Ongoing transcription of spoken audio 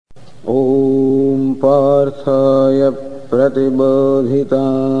ॐ पार्थाय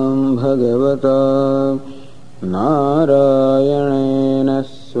प्रतिबोधितां भगवता नारायणेन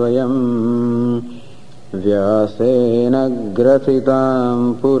स्वयं व्यासेन ग्रथितां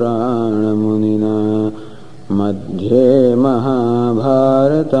पुराणमुनिना मध्ये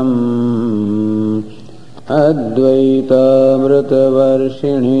महाभारतम्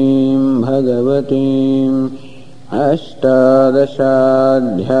अद्वैतामृतवर्षिणीं भगवतीम् अष्टादशाध्यायिनीम्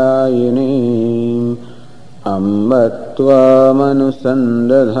अम्ब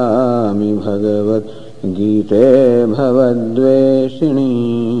त्वामनुसन्दधामि भगवद्गीते भवद्वेषिणीम्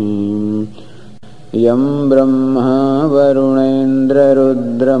यं ब्रह्मा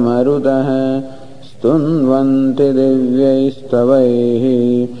वरुणेन्द्ररुद्रमरुतः स्तुन्वन्ति दिव्यैस्तवैः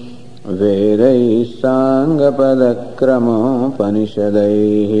वेदैः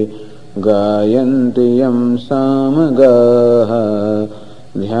साङ्गपदक्रमोपनिषदैः गायन्ति यं सामगाः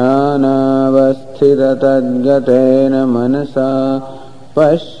ध्यानावस्थिततद्गतेन मनसा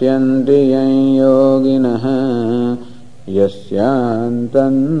पश्यन्ति यं योगिनः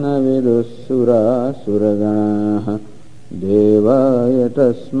यस्यान्तन्न विदुःसुरासुरगणाः देवाय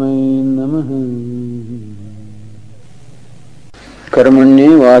तस्मै नमः।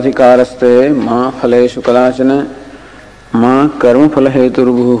 कर्मण्येवाधिकारस्ते मा फलेषु कदाचन मा कर्म फल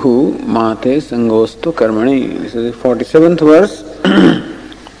हेतुर्भुः मा ते संगोस्तु कर्मणि. This is the 47th verse.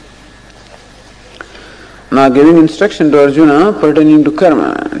 Now giving instruction to Arjuna pertaining to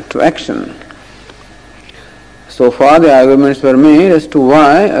karma, to action. So far the arguments were made as to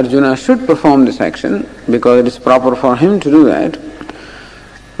why Arjuna should perform this action, because it is proper for him to do that.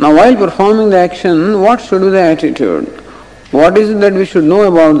 Now while performing the action, what should be the attitude? What is it that we should know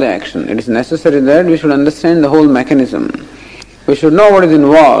about the action? It is necessary that we should understand the whole mechanism. We should know what is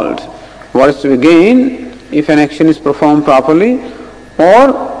involved, what is to be gained if an action is performed properly,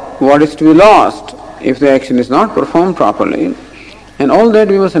 or what is to be lost if the action is not performed properly. And all that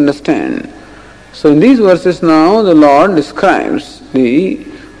we must understand. So in these verses now the Lord describes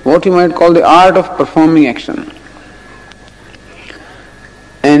what you might call the art of performing action.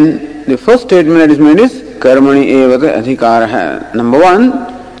 And the first statement that is made is Karmani evata adhikaraha. Number one,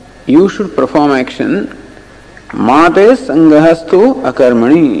 you should perform action. Mate sangahastu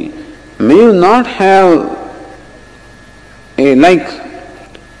akarmani. May you not have a like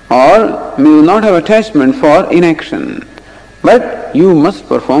or may you not have attachment for inaction. But you must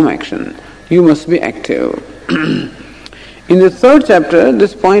perform action. You must be active. In the third chapter,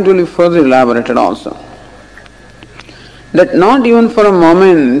 this point will be further elaborated also. That not even for a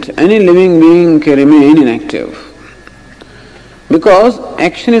moment any living being can remain inactive. Because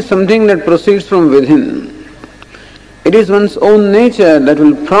action is something that proceeds from within. It is one's own nature that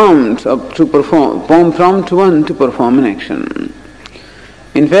will prompt one to perform an action.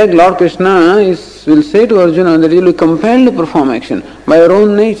 In fact, Lord Krishna will say to Arjuna that he will be compelled to perform action by your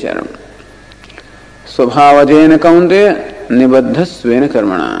own nature. Svabhavajena kaunteya nibaddhasvena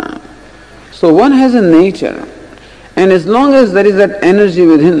karmana. So one has a nature. And as long as there is that energy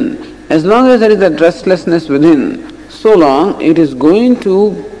within, as long as there is that restlessness within, so long it is going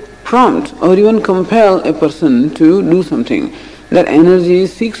to prompt or even compel a person to do something. That energy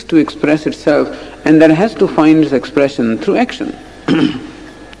seeks to express itself and that has to find its expression through action.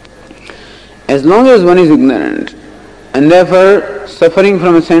 As long as one is ignorant and therefore suffering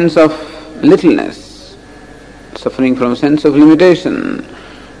from a sense of littleness, suffering from a sense of limitation,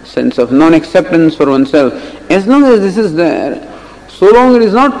 sense of non-acceptance for oneself, as long as this is there, so long it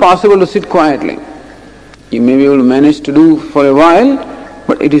is not possible to sit quietly. You may be able to manage to do for a while,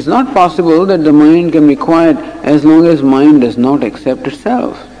 but it is not possible that the mind can be quiet as long as mind does not accept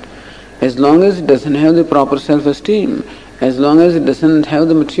itself, as long as it doesn't have the proper self-esteem, as long as it doesn't have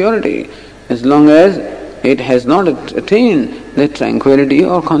the maturity, as long as it has not attained the tranquility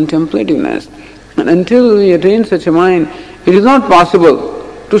or contemplativeness. And until we attain such a mind, it is not possible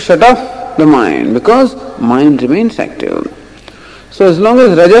to shut off the mind, because mind remains active. So as long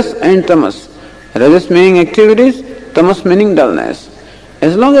as rajas and tamas, rajas meaning activities, tamas meaning dullness,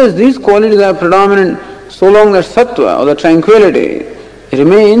 as long as these qualities are predominant, so long that sattva or the tranquility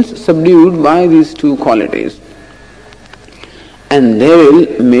remains subdued by these two qualities. And they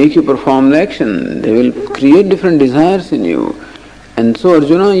will make you perform the action, they will create different desires in you. And so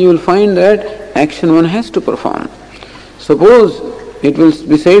Arjuna, you will find that action one has to perform. Suppose it will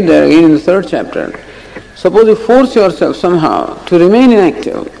be said there again in the third chapter. Suppose you force yourself somehow to remain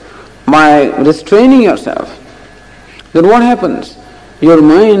inactive by restraining yourself, then what happens? Your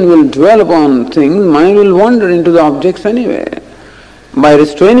mind will dwell upon things, mind will wander into the objects anyway. By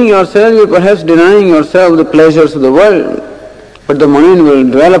restraining yourself, you are perhaps denying yourself the pleasures of the world. but the mind will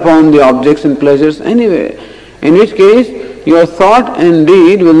dwell upon the objects and pleasures anyway, in which case your thought and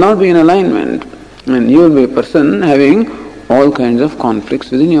deed will not be in alignment, and you will be a person having all kinds of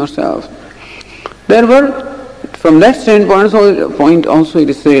conflicts within yourself. Therefore, from that standpoint also it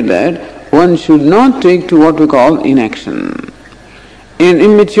is said that one should not take to what we call inaction in an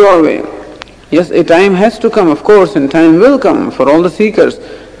immature way. Yes, a time has to come, of course, and time will come for all the seekers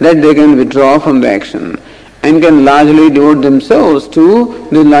that they can withdraw from the action and can largely devote themselves to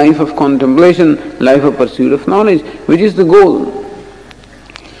the life of contemplation, life of pursuit of knowledge, which is the goal.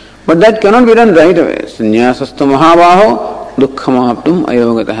 But that cannot be done right away. Sannyasastha mahabaho dukkhamaptum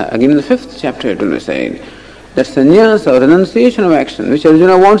ayogataha. Again in the 5th chapter it will be said that sannyas or renunciation of action, which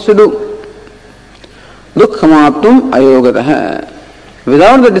Arjuna wants to do, dukkhamaptum ayogataha.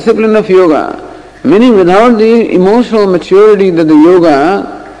 Without the discipline of yoga, meaning without the emotional maturity that the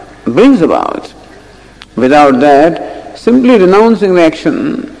yoga brings about, without that, simply renouncing the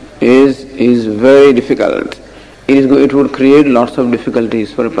action is very difficult. It would create lots of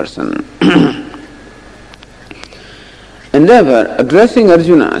difficulties for a person. And therefore, addressing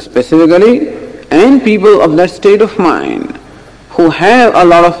Arjuna specifically and people of that state of mind who have a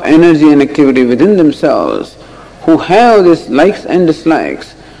lot of energy and activity within themselves, who have these likes and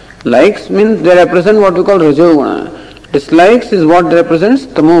dislikes. Likes means they represent what we call Rajoguna. Dislikes is what represents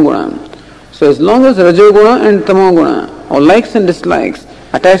Tamoguna. So as long as Rajoguna and Tamoguna, or likes and dislikes,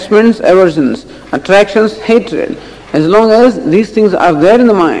 attachments, aversions, attractions, hatred, as long as these things are there in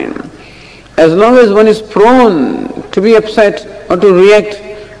the mind, as long as one is prone to be upset or to react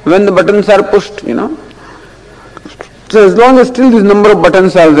when the buttons are pushed, So as long as still this number of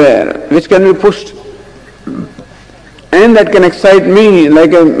buttons are there, which can be pushed, and that can excite me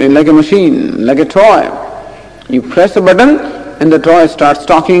like a machine, like a toy. You press a button and the toy starts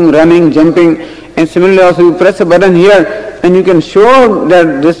talking, running, jumping, and similarly also you press a button here and you can show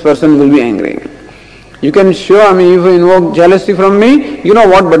that this person will be angry. You can show, if you invoke jealousy from me, you know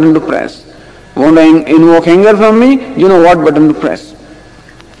what button to press. Want to invoke anger from me, you know what button to press.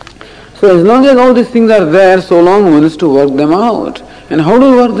 So as long as all these things are there, so long one is to work them out. And how do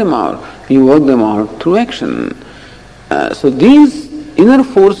you work them out? You work them out through action. So these inner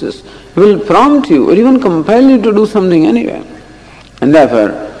forces will prompt you or even compel you to do something anyway. And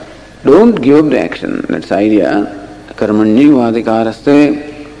therefore, don't give up the action. That's the idea.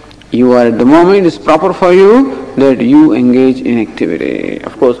 Karmanyevadikaraste. You are at the moment, it is proper for you that you engage in activity.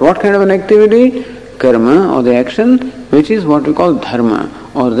 Of course, what kind of an activity? Karma, or the action, which is what we call dharma,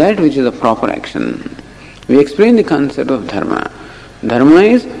 or that which is a proper action. We explain the concept of dharma. Dharma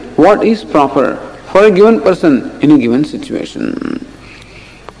is what is proper for a given person in a given situation.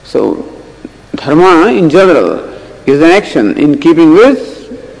 So, dharma in general is an action in keeping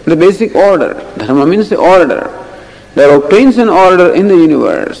with the basic order. Dharma means the order. There obtains an order in the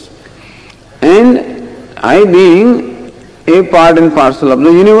universe. And I being a part and parcel of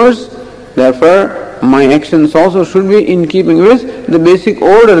the universe, therefore my actions also should be in keeping with the basic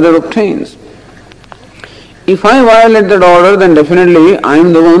order that obtains. If I violate that order, then definitely I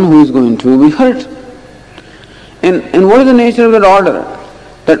am the one who is going to be hurt. And what is the nature of that order?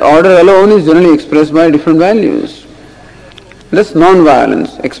 That order alone is generally expressed by different values. Thus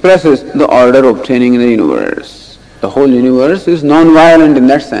non-violence expresses the order obtaining in the universe. The whole universe is non-violent in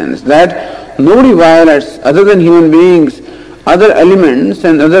that sense, that nobody violates other than human beings, other elements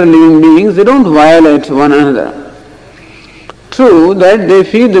and other living beings, they don't violate one another. True that they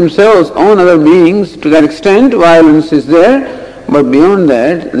feed themselves on other beings, to that extent violence is there, but beyond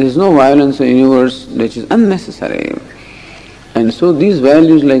that there is no violence in the universe which is unnecessary. And so these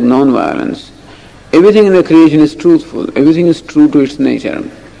values like non-violence, everything in the creation is truthful, everything is true to its nature.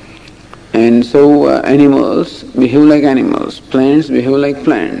 And so animals behave like animals, plants behave like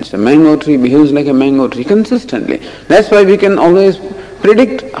plants, a mango tree behaves like a mango tree consistently. That's why we can always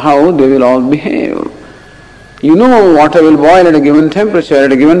predict how they will all behave. You know water will boil at a given temperature,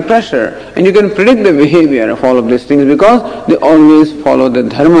 at a given pressure, and you can predict the behavior of all of these things because they always follow the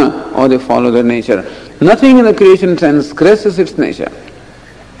dharma or they follow their nature. Nothing in the creation transgresses its nature.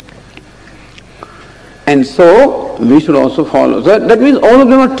 And so we should also follow. That means all of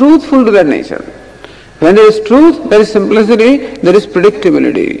them are truthful to their nature. When there is truth, there is simplicity, there is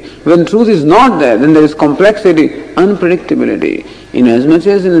predictability. When truth is not there, then there is complexity, unpredictability. In as much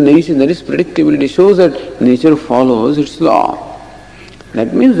as in the nature there is predictability, shows that nature follows its law.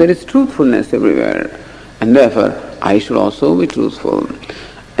 That means there is truthfulness everywhere. And therefore, I should also be truthful.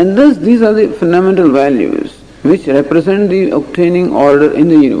 And thus these are the fundamental values which represent the obtaining order in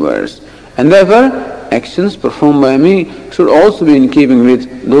the universe. And therefore, actions performed by me should also be in keeping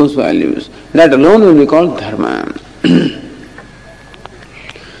with those values. That alone will be called dharma.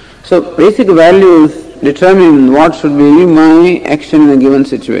 So basic values determine what should be my action in a given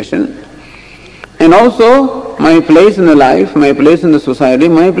situation, and also my place in the life, my place in the society,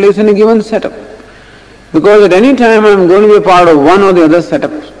 my place in a given setup. Because at any time I am going to be a part of one or the other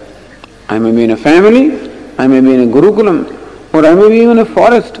setup. I may be in a family, I may be in a gurukulam, or I may be in a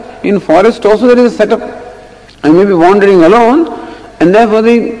forest. In forest also there is a setup. I may be wandering alone, and therefore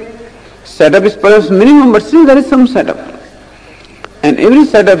the setup is perhaps minimum, but still there is some setup. And every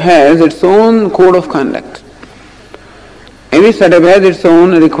setup has its own code of conduct. Every setup has its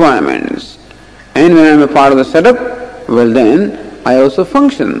own requirements. And when I am a part of the setup, well then, I also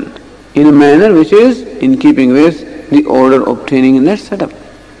function in a manner which is in keeping with the order obtaining in that setup.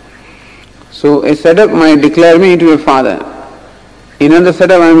 So a setup might declare me to be a father. In another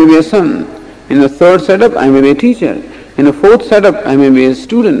setup I may be a son. In the third setup I may be a teacher. In the fourth setup I may be a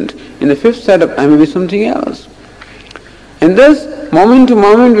student. In the fifth setup I may be something else. And thus, moment to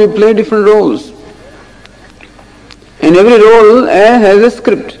moment we play different roles. And every role has a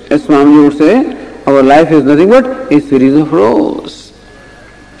script. As Swamiji would say, our life is nothing but a series of roles.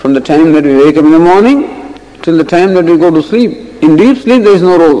 From the time that we wake up in the morning till the time that we go to sleep. In deep sleep there is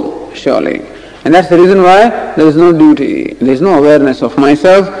no role, surely. And that's the reason why there is no duty. There is no awareness of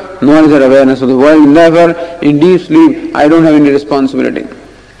myself, nor is there awareness of the world. Never in deep sleep I don't have any responsibility.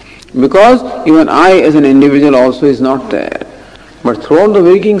 Because even I as an individual also is not there. But throughout the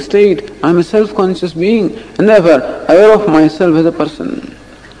waking state, I am a self-conscious being, and therefore aware of myself as a person.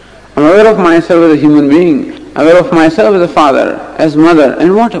 I am aware of myself as a human being, aware of myself as a father, as mother,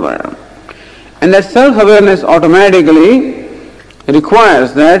 and whatever. And that self-awareness automatically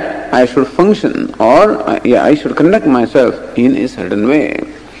requires that I should function, or I should conduct myself in a certain way.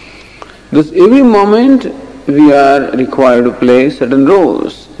 Thus every moment we are required to play certain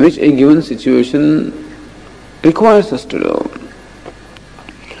roles, which a given situation requires us to do,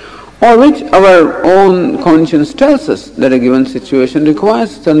 or which our own conscience tells us that a given situation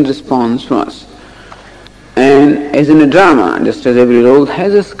requires some response from us. And as in a drama, just as every role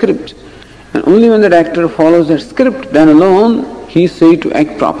has a script, and only when that actor follows that script, then alone he is said to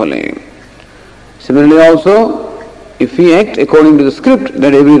act properly. Similarly also, if we act according to the script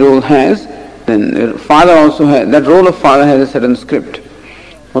that every role has, then father also has, that role of father has a certain script.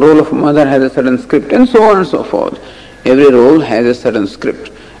 Role of mother has a certain script, and so on and so forth. Every role has a certain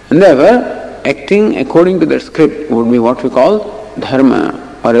script. And therefore, acting according to that script would be what we call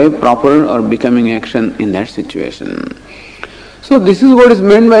dharma, or a proper or becoming action in that situation. So this is what is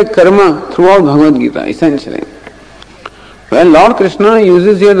meant by karma throughout Bhagavad Gita, essentially. Well, Lord Krishna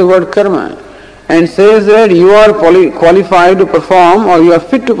uses here the word karma and says that you are qualified to perform, or you are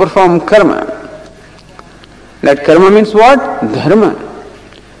fit to perform karma. That karma means what? Dharma.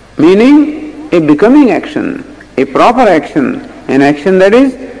 Meaning a becoming action, a proper action, an action that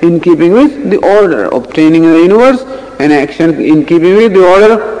is in keeping with the order obtaining in the universe, an action in keeping with the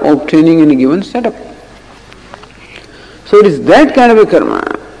order obtaining in a given setup. So it is that kind of a karma.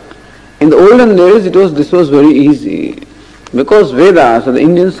 In the olden days this was very easy, because Vedas or the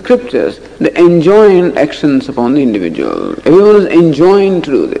Indian scriptures, they enjoined actions upon the individual. Everyone is enjoined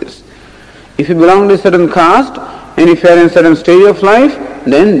to do this. If you belong to a certain caste, and if you are in a certain stage of life,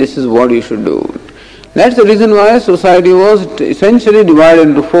 then this is what you should do. That's the reason why society was essentially divided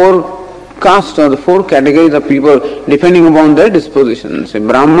into four castes, or the four categories of people depending upon their dispositions.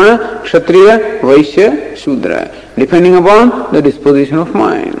 Brahmana, Kshatriya, Vaishya, Shudra, depending upon the disposition of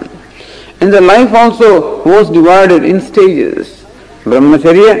mind. And the life also was divided in stages.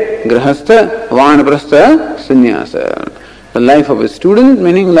 Brahmacharya, Grahastha, Vanaprastha, Sannyasa. The life of a student,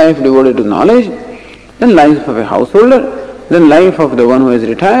 meaning life devoted to knowledge, then life of a householder, then life of the one who has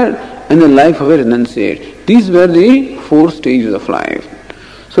retired, and the life of a renunciate. These were the four stages of life.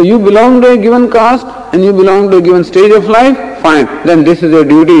 So you belong to a given caste and you belong to a given stage of life, fine, then this is your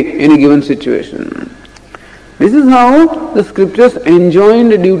duty in a given situation. This is how the scriptures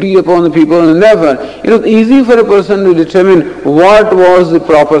enjoined a duty upon the people, and therefore it was easy for a person to determine what was the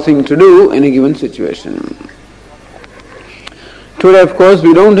proper thing to do in a given situation. Today, of course,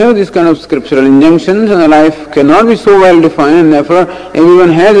 we don't have this kind of scriptural injunctions, and the life cannot be so well defined, and therefore everyone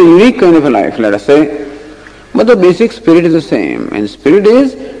has a unique kind of a life, let us say. But the basic spirit is the same, and spirit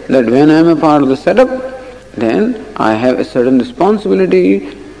is that when I am a part of the setup, then I have a certain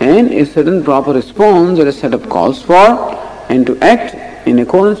responsibility and a certain proper response that a setup calls for, and to act in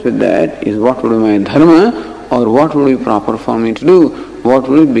accordance with that is what would be my dharma, or what would be proper for me to do, what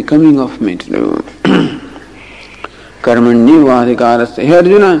would be becoming of me to do. Karmanyevadhikarasya. Here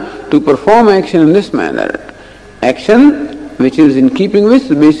Arjuna, to perform action in this manner, action which is in keeping with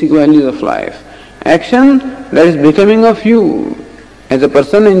the basic values of life, action that is becoming of you, as a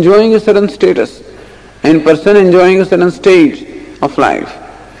person enjoying a certain status and person enjoying a certain stage of life.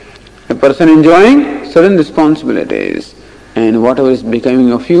 A person enjoying certain responsibilities and whatever is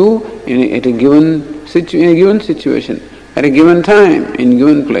becoming of you at a given situation, at a given time, in a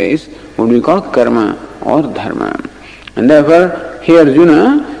given place, would be called karma or dharma. And therefore, here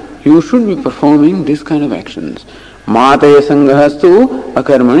Arjuna, you should be performing this kind of actions. Mataya sangahastu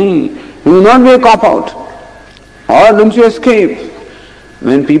akarmani. You will not be a cop-out. Or don't you escape.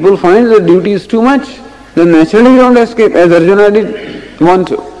 When people find that duty is too much, then naturally you don't escape, as Arjuna did want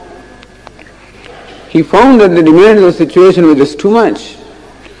to. He found that the demands of the situation were just too much,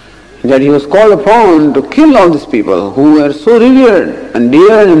 that he was called upon to kill all these people who were so revered and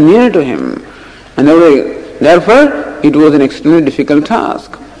dear and near to him. And therefore, it was an extremely difficult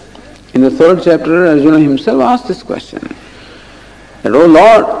task. In the 3rd chapter, Arjuna himself asked this question, that, O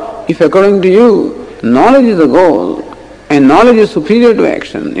Lord, if according to you, knowledge is the goal, and knowledge is superior to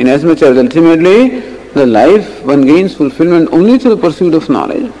action, inasmuch as ultimately the life one gains fulfillment only through the pursuit of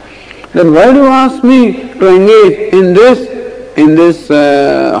knowledge, then why do you ask me to engage in this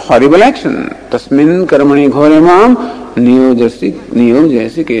horrible action? Tasmin karmani ghore mam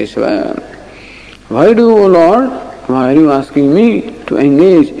niyojasi keshva. Why do, O Lord, why are you asking me to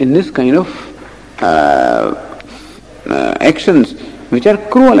engage in this kind of actions which are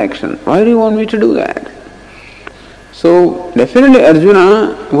cruel actions? Why do you want me to do that? So definitely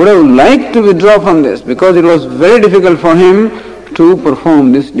Arjuna would have liked to withdraw from this because it was very difficult for him to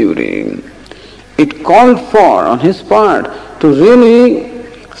perform this duty. It called for, on his part, to really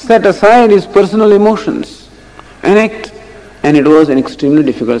set aside his personal emotions and act, and it was an extremely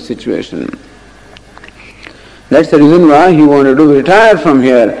difficult situation. That's the reason why he wanted to retire from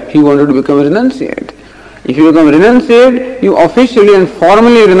here. He wanted to become a renunciate. If you become a renunciate, you officially and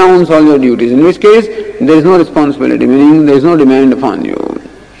formally renounce all your duties, in which case there is no responsibility, meaning there is no demand upon you.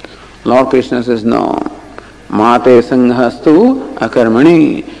 Lord Krishna says, no. Mate sanghastu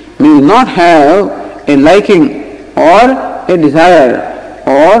akarmani. Means not have a liking or a desire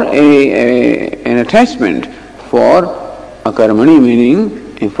or an attachment for akarmani,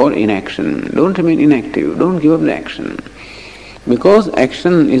 meaning for inaction. Don't remain inactive. Don't give up the action. Because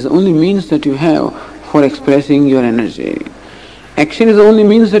action is the only means that you have for expressing your energy. Action is the only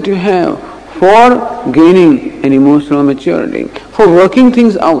means that you have for gaining an emotional maturity, for working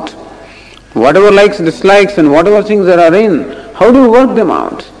things out. Whatever likes, dislikes and whatever things there are in, how do you work them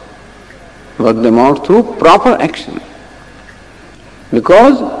out? Work them out through proper action.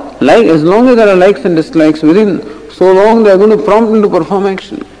 Because as long as there are likes and dislikes within, so long they are going to prompt you to perform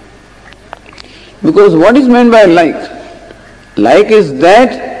action. Because what is meant by like? Like is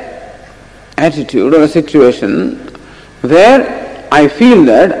that attitude or a situation where I feel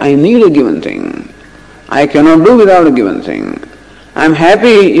that I need a given thing. I cannot do without a given thing. I am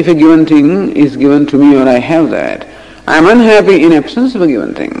happy if a given thing is given to me or I have that. I am unhappy in absence of a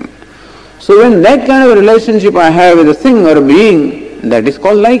given thing. So when that kind of a relationship I have with a thing or a being, that is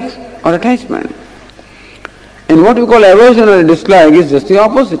called like or attachment. And what we call aversion or dislike is just the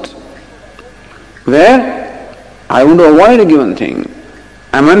opposite. Where I want to avoid a given thing.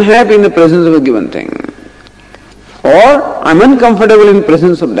 I am unhappy in the presence of a given thing. Or I am uncomfortable in the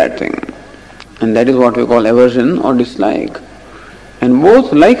presence of that thing. And that is what we call aversion or dislike. And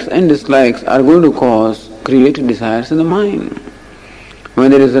both likes and dislikes are going to create desires in the mind.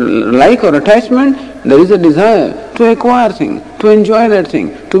 When there is a like or attachment, there is a desire to acquire thing, to enjoy that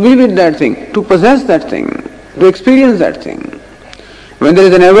thing, to be with that thing, to possess that thing, to experience that thing. When there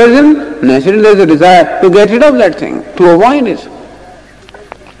is an aversion, naturally there is a desire to get rid of that thing, to avoid it.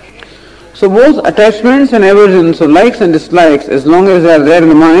 So both attachments and aversions, so likes and dislikes, as long as they are there in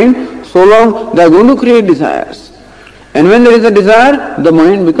the mind, so long they are going to create desires. And when there is a desire, the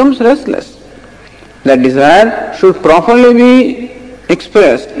mind becomes restless. That desire should properly be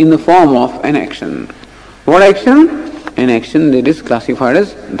expressed in the form of an action. What action? An action that is classified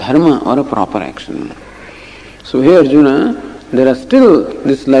as dharma or a proper action. So here Arjuna, there are still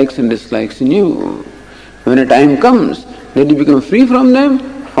dislikes and dislikes in you. When a time comes that you become free from them,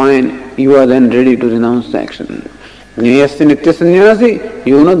 fine, you are then ready to renounce the action. Jnayasya nitya sannyasi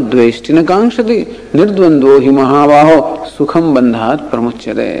yona dveshtina kankshati nirdvandvo hi mahavaho sukham bandhat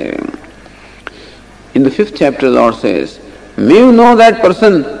pramuchyate. In the 5th chapter, the Lord says, may you know that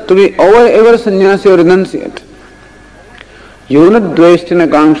person to be ever sannyasi or renunciate. Yona dveshtina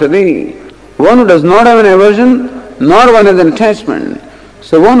kankshati, one who does not have an aversion, nor one has an attachment.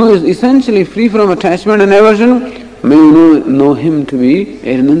 So one who is essentially free from attachment and aversion, may you know him to be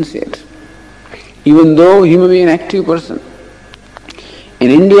a renunciate. Even though he may be an active person. In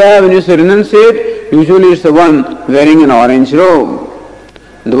India, when you say renunciate, usually it's the one wearing an orange robe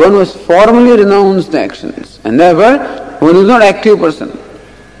the one who has formally renounced the actions, and therefore one is not active person.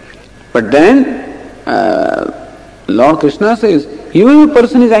 But then Lord Krishna says, even if a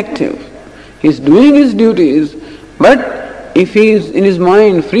person is active, he is doing his duties, but if he is in his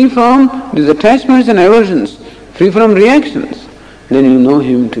mind free from these attachments and aversions, free from reactions, then you know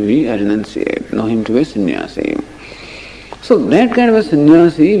him to be a renunciate, know him to be a sannyasi. So that kind of a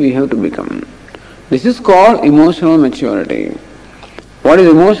sannyasi we have to become. This is called emotional maturity. What is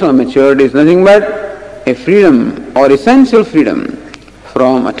emotional maturity? Is nothing but a freedom or essential freedom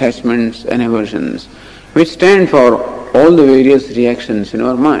from attachments and aversions, which stand for all the various reactions in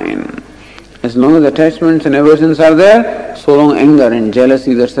our mind. As long as attachments and aversions are there, so long anger and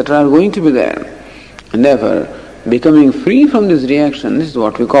jealousy, etc. are going to be there. And therefore, becoming free from these reactions is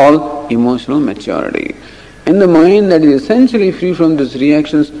what we call emotional maturity. And the mind that is essentially free from these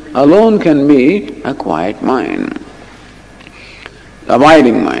reactions alone can be a quiet mind,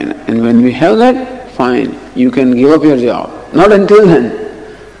 abiding mind. And when we have that, fine, you can give up your job. Not until then.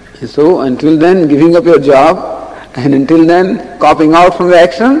 So until then, giving up your job, and until then, copping out from the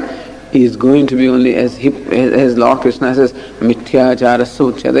action is going to be only as Lord Krishna says, mithyachara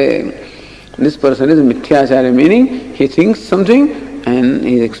suchyate. This person is mithyachara, meaning he thinks something and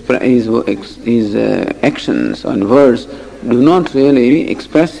his actions and words do not really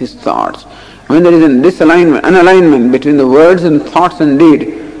express his thoughts. When there is an unalignment between the words and thoughts and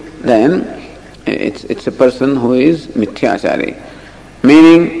deed, then it's a person who is mithyachari,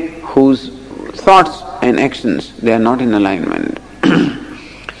 meaning whose thoughts and actions, they are not in alignment.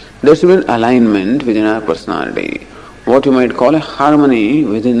 There should be an alignment within our personality, what you might call a harmony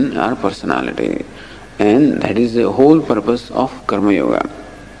within our personality. And that is the whole purpose of Karma Yoga.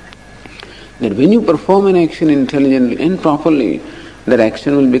 That when you perform an action intelligently and properly, that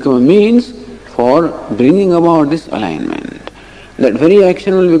action will become a means for bringing about this alignment. That very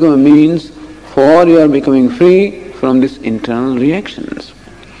action will become a means for your becoming free from these internal reactions.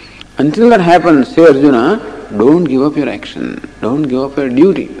 Until that happens, say Arjuna, don't give up your action. Don't give up your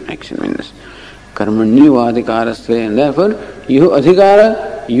duty. Action means karmanyeva adhikarasya, and therefore you have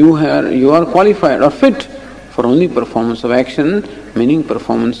adhikara, you are qualified or fit for only performance of action, meaning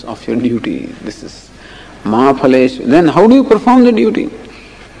performance of your duty. This is ma phaleshu. Then how do you perform the duty?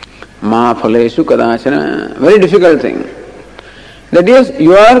 Ma phaleshu kadachana. Very difficult thing. That is,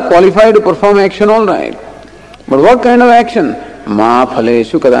 you are qualified to perform action, all right. But what kind of action? Ma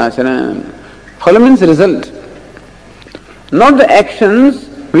phaleshu kadachana. Phala means result. Not the actions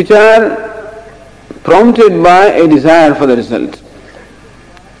which are prompted by a desire for the result.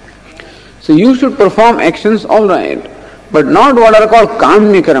 So you should perform actions, all right, but not what are called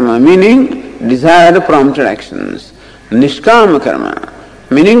kamya karma, meaning desire prompted actions. Nishkama karma,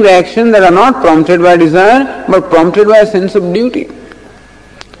 meaning the actions that are not prompted by desire but prompted by a sense of duty.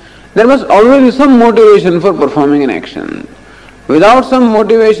 There must always be some motivation for performing an action. Without some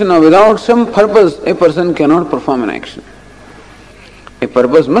motivation or without some purpose, a person cannot perform an action. A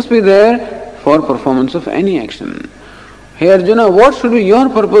purpose must be there for performance of any action. Hey Arjuna, what should be your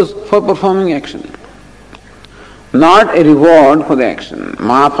purpose for performing action? Not a reward for the action.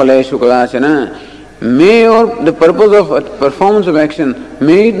 Ma phaleshu kadachana. May the purpose of performance of action,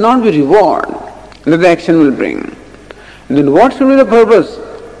 may it not be reward that the action will bring. Then what should be the purpose?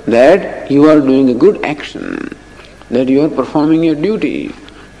 That you are doing a good action, that you are performing your duty,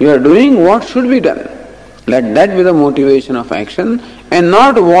 you are doing what should be done. Let that be the motivation of action and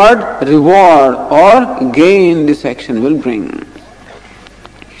not what reward or gain this action will bring.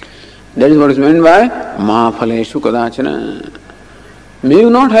 That is what is meant by ma phaleshu kadachana. May you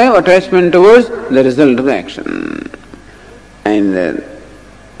not have attachment towards the result of the action. And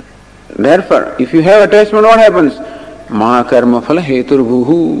therefore, if you have attachment, what happens? Ma karma phala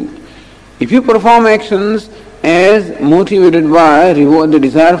heturbuhu. If you perform actions as motivated by reward, the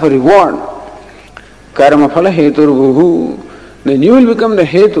desire for reward, karma phala heturbuhu, then you will become the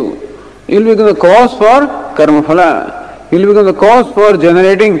hetu. You will become the cause for karma phala. You will become the cause for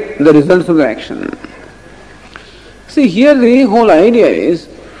generating the results of the action. See, here the whole idea is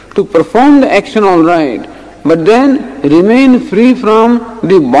to perform the action all right, but then remain free from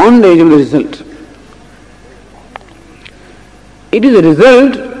the bondage of the result. It is a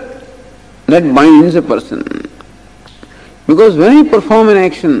result that binds a person. Because when you perform an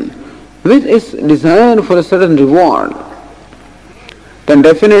action with its desire for a certain reward, then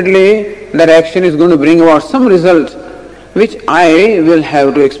definitely that action is going to bring about some result which I will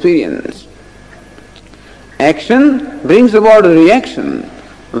have to experience. Action brings about a reaction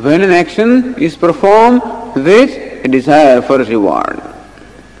when an action is performed with a desire for a reward.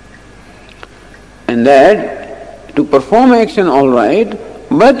 And that to perform action all right,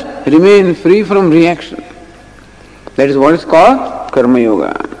 but remain free from reaction. That is what is called Karma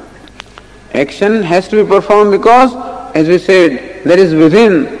Yoga. Action has to be performed because, as we said, there is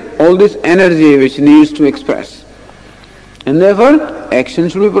within all this energy which needs to express. And therefore, action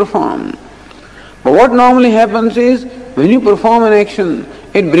should be performed. But what normally happens is, when you perform an action,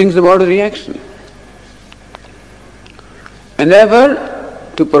 it brings about a reaction. And therefore,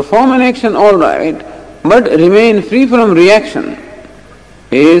 to perform an action all right, but remain free from reaction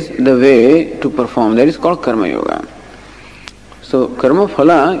is the way to perform. That is called Karma Yoga. So, Karma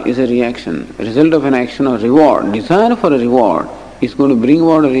Phala is a reaction, a result of an action or reward. Desire for a reward is going to bring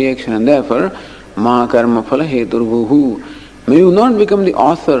about a reaction, and therefore, Ma Karma Phala Heturvuhu. May you not become the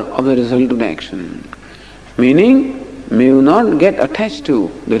author of the result of the action. Meaning, may you not get attached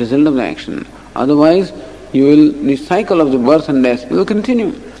to the result of the action. Otherwise, the cycle of the birth and death will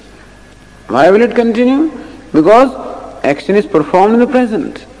continue. Why will it continue? Because action is performed in the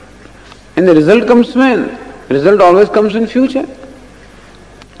present. And the result comes when? The result always comes in future.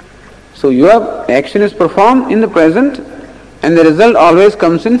 So your action is performed in the present and the result always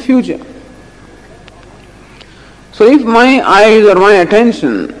comes in future. So if my eyes or my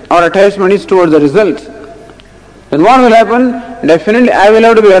attention or attachment is towards the result, then what will happen? Definitely I will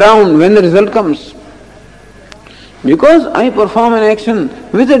have to be around when the result comes. Because I perform an action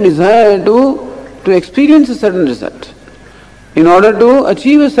with a desire to experience a certain result. In order to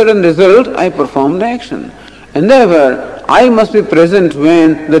achieve a certain result, I perform the action. And therefore, I must be present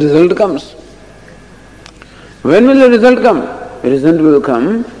when the result comes. When will the result come? The result will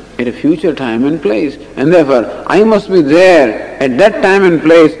come at a future time and place. And therefore, I must be there at that time and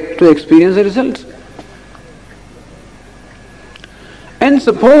place to experience the result. And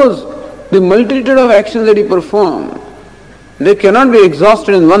suppose the multitude of actions that you perform, they cannot be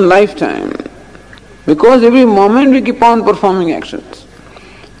exhausted in one lifetime. Because every moment we keep on performing actions.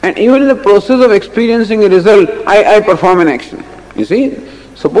 And even in the process of experiencing a result, I perform an action. You see,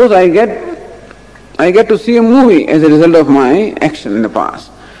 suppose I get to see a movie as a result of my action in the past.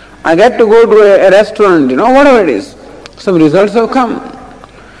 I get to go to a restaurant, whatever it is. Some results have come.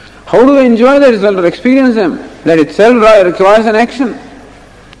 How do I enjoy the result or experience them? That itself requires an action.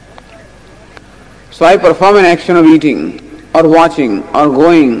 So I perform an action of eating, or watching, or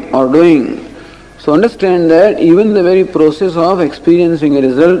going, or doing. So understand that even the very process of experiencing a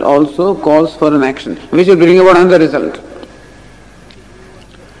result also calls for an action, which will bring about another result.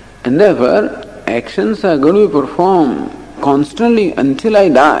 And therefore, actions are going to be performed constantly until I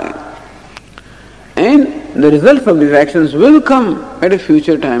die. And the results of these actions will come at a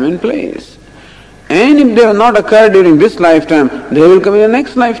future time and place. And if they have not occurred during this lifetime, they will come in the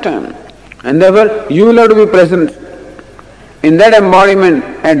next lifetime. And therefore, you will have to be present in that embodiment,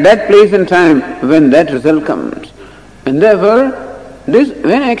 at that place and time, when that result comes. And therefore,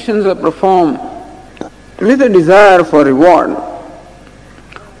 when actions are performed with a desire for reward,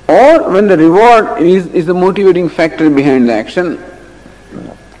 or when the reward is the motivating factor behind the action,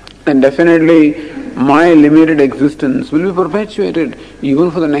 then definitely my limited existence will be perpetuated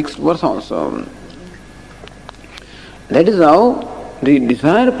even for the next birth also. That is how the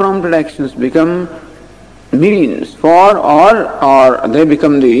desire prompted actions become means for, or they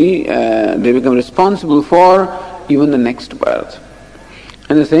become responsible for even the next birth.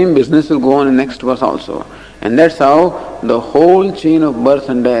 And the same business will go on in next birth also. And that's how the whole chain of birth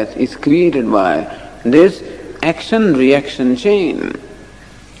and death is created by this action-reaction chain.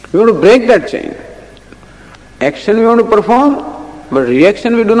 We want to break that chain. Action we want to perform, but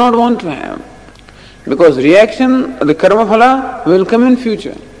reaction we do not want to have. Because reaction, the karma phala, will come in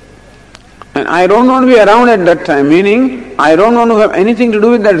future. And I don't want to be around at that time, meaning I don't want to have anything to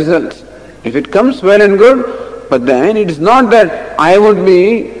do with that result. If it comes, well and good, but then it is not that I would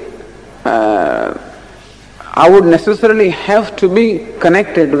necessarily have to be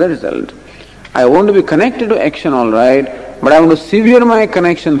connected to the result. I want to be connected to action, all right, but I want to sever my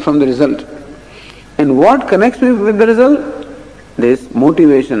connection from the result. And what connects me with the result? This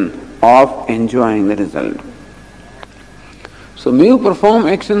motivation of enjoying the result. So may you perform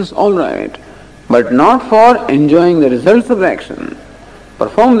actions all right, but not for enjoying the results of the action.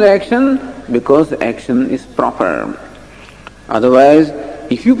 Perform the action because the action is proper. Otherwise,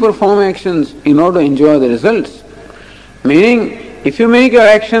 if you perform actions in order to enjoy the results, meaning if you make your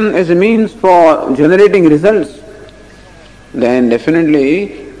action as a means for generating results, then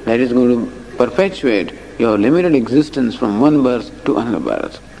definitely that is going to perpetuate your limited existence from one birth to another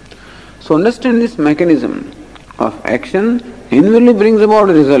birth. So understand this mechanism of action inwardly brings about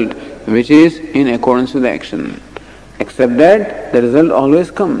a result which is in accordance with the action, except that the result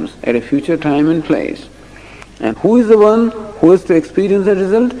always comes at a future time and place. And who is the one who is to experience the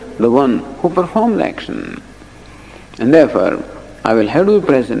result? The one who performed the action. And therefore, I will have to be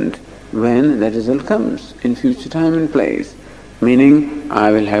present when the result comes in future time and place. Meaning,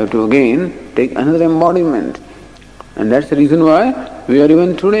 I will have to again take another embodiment. And that's the reason why we are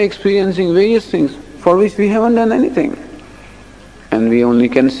even today experiencing various things for which we haven't done anything. And we only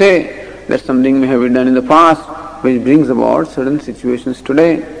can say that something may have been done in the past which brings about certain situations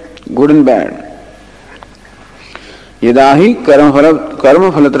today, good and bad. यदा ही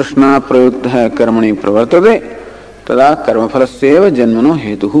कर्मफल तृष्णा प्रयुक्त है कर्मणि प्रवर्तते तदा कर्मफलस्यैव जन्मनो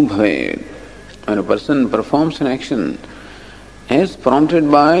हेतुः भवेत्. When a person performs an action as prompted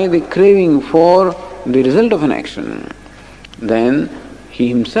by the craving for the result of an action, then he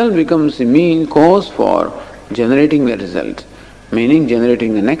himself becomes the mean cause for generating the result, meaning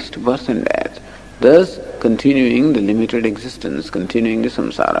generating the next birth and death, thus continuing the limited existence, continuing the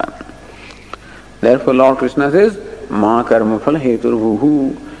samsara. Therefore Lord Krishna says, Ma karma phala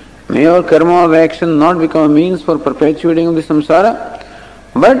heturvuhu. May your karma or action not become a means for perpetuating of the samsara,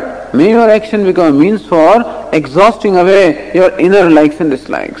 but may your action become a means for exhausting away your inner likes and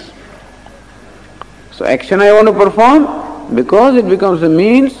dislikes. So action I want to perform because it becomes a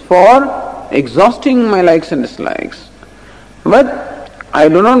means for exhausting my likes and dislikes. But I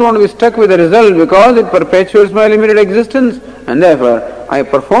do not want to be stuck with the result because it perpetuates my limited existence, and therefore I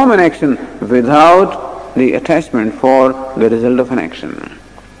perform an action without the attachment for the result of an action.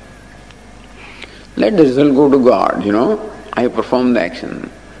 Let the result go to God, I perform the action.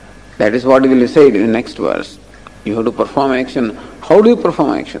 That is what he will say in the next verse. You have to perform action. How do you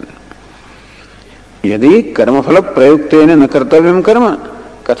perform action? Yadi karmaphala prayuktena na kartavyam karma,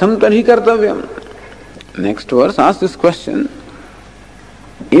 katham tarhi kartavyam. Next verse asks this question.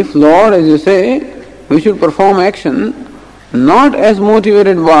 If Lord, as you say, we should perform action not as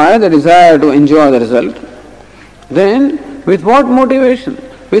motivated by the desire to enjoy the result, then with what motivation,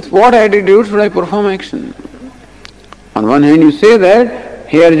 with what attitude should I perform action? On one hand you say that,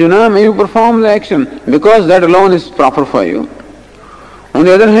 hey Arjuna, may you perform the action because that alone is proper for you. On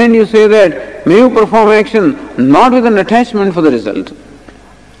the other hand you say that, may you perform action not with an attachment for the result.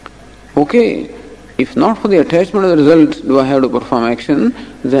 Okay, if not for the attachment of the result do I have to perform action,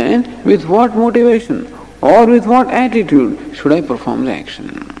 then with what motivation or with what attitude should I perform the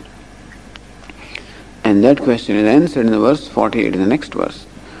action? And that question is answered in the verse 48, in the next verse.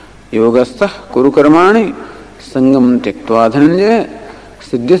 Yogastha kuru karmani sangam tyaktva dhananjaya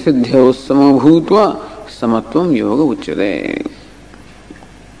siddhya siddhyau samabhutva samatvam yoga uchyate.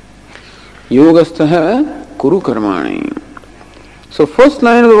 Yogastha kuru karmani. So first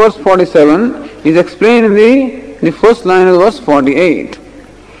line of the verse 47 is explained in the first line of the verse 48.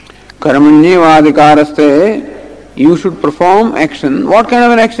 Karmanyevadikaraste, you should perform action. What kind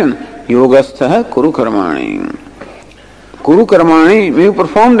of an action? Yogastha kuru karmani. Kuru karmani, may you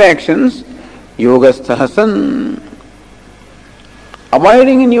perform the actions. Yogastha san.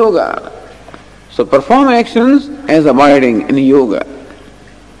 Abiding in yoga. So perform actions as abiding in yoga.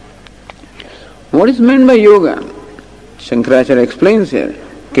 What is meant by yoga? Shankaracharya explains here.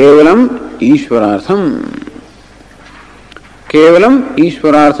 Kevalam Ishwarartham. Kevalam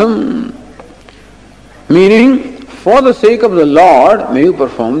Ishwarartham, meaning for the sake of the Lord may you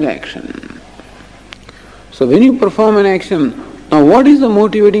perform the action. So when you perform an action, now what is the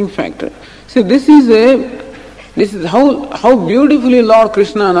motivating factor? See, this is how beautifully Lord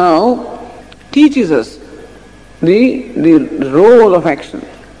Krishna now teaches us the role of action.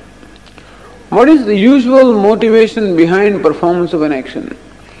 What is the usual motivation behind performance of an action?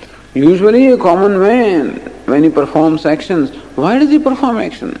 Usually a common man, when he performs actions, why does he perform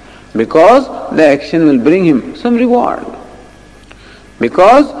action? Because the action will bring him some reward.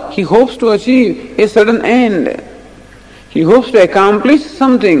 Because he hopes to achieve a certain end. He hopes to accomplish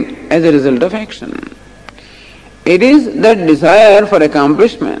something as a result of action. It is that desire for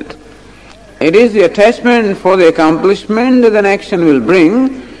accomplishment. It is the attachment for the accomplishment that an action will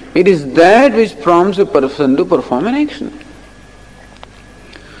bring. It is that which prompts a person to perform an action.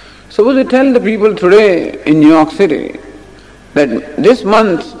 Suppose you tell the people today in New York City that this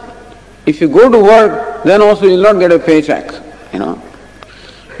month, if you go to work, then also you will not get a paycheck.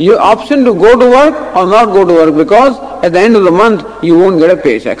 Your option to go to work or not go to work, because at the end of the month you won't get a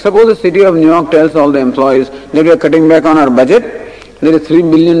paycheck. Suppose the city of New York tells all the employees that we are cutting back on our budget, there is $3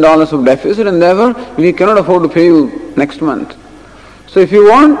 billion of deficit and therefore we cannot afford to pay you next month. So if you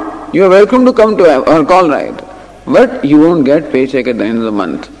want, you are welcome to come to our call ride, but you won't get paycheck at the end of the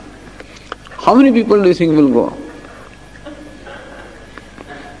month. How many people do you think will go?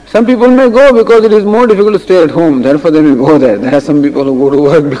 Some people may go because it is more difficult to stay at home, therefore they may go there. There are some people who go to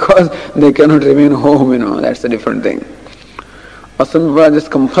work because they cannot remain home, that's a different thing. Or some people are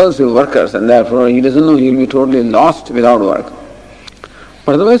just compulsive workers and therefore he doesn't know, he will be totally lost without work.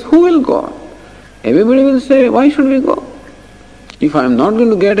 But otherwise, who will go? Everybody will say, why should we go? If I am not going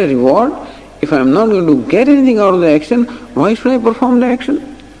to get a reward, if I am not going to get anything out of the action, why should I perform the action?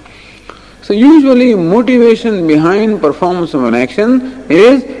 So usually motivation behind performance of an action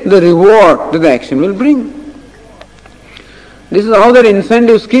is the reward that the action will bring. This is how that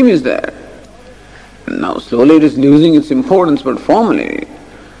incentive scheme is there. Now slowly it is losing its importance, but formerly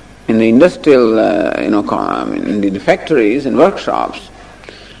in the industrial, in the factories and workshops,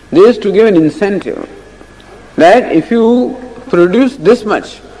 they used to give an incentive that if you produce this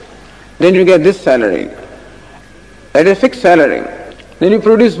much, then you get this salary. That is a fixed salary. Then you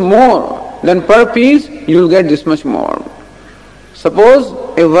produce more, then per piece you will get this much more. Suppose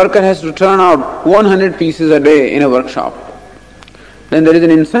a worker has to turn out 100 pieces a day in a workshop. Then there is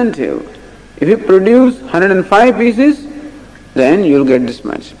an incentive. If you produce 105 pieces, then you will get this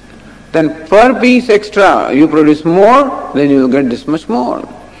much. Then per piece extra you produce more, then you will get this much more.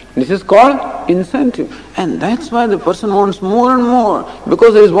 This is called incentive. And that's why the person wants more and more,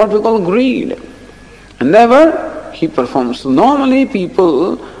 because there is what we call greed. And therefore he performs. So normally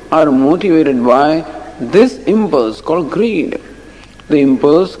people are motivated by this impulse called greed. The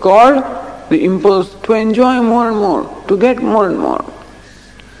impulse to enjoy more and more, to get more and more.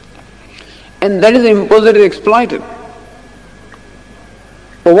 And that is the impulse that is exploited.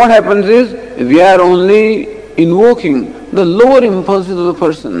 But what happens is, we are only invoking the lower impulses of the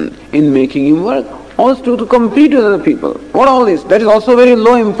person in making him work, also to compete with other people. What all this? That is also very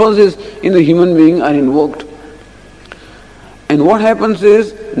low impulses in the human being are invoked. And what happens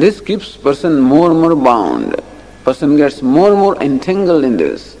is, this keeps person more and more bound. Person gets more and more entangled in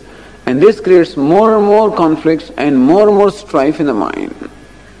this. And this creates more and more conflicts and more strife in the mind.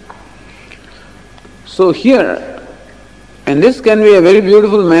 So here, and this can be a very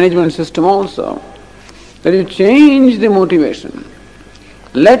beautiful management system also, that you change the motivation.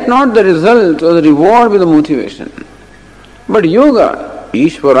 Let not the result or the reward be the motivation. But yoga,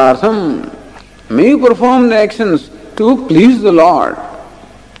 Ishwarartham, may you perform the actions to please the Lord.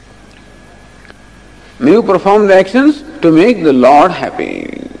 May you perform the actions to make the Lord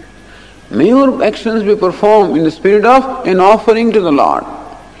happy. May your actions be performed in the spirit of an offering to the Lord,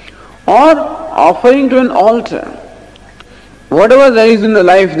 or offering to an altar. Whatever there is in the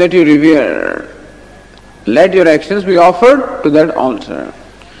life that you revere, let your actions be offered to that altar.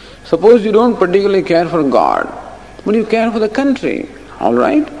 Suppose you don't particularly care for God, but you care for the country. All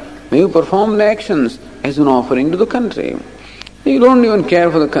right? May you perform the actions as an offering to the country. You don't even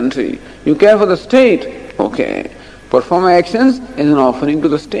care for the country. You care for the state. Okay. Perform actions as an offering to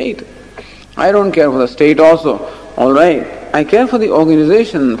the state. I don't care for the state also. All right. I care for the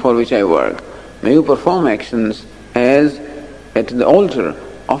organization for which I work. May you perform actions as at the altar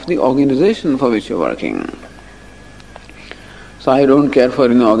of the organization for which you are working. So I don't care for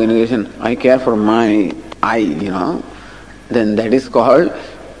an organization. I care for my I, Then that is called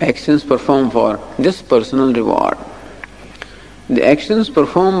actions performed for just personal reward. The actions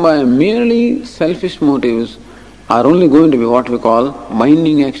performed by merely selfish motives are only going to be what we call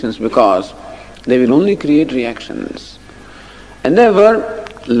binding actions, because they will only create reactions. And therefore,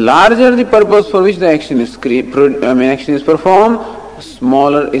 larger the purpose for which the action is performed,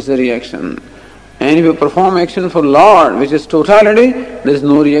 smaller is the reaction. And if you perform action for Lord, which is totality, there is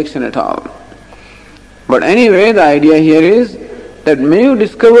no reaction at all. But anyway, the idea here is that may you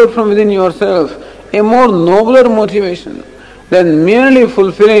discover from within yourself a more nobler motivation than merely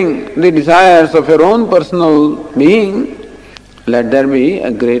fulfilling the desires of your own personal being. Let there be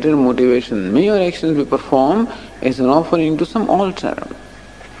a greater motivation. May your actions be performed as an offering to some altar.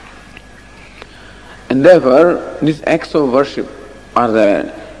 And therefore, these acts of worship are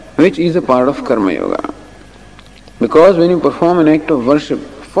there, which is a part of Karma Yoga. Because when you perform an act of worship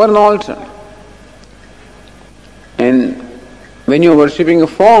for an altar, and when you are worshipping a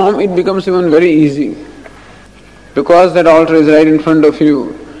form, it becomes even very easy. Because that altar is right in front of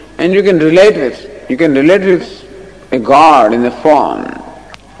you, and you can relate with a god in a form,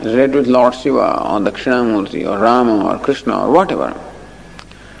 relate with Lord Shiva or Dakshinamurti or Rama or Krishna or whatever.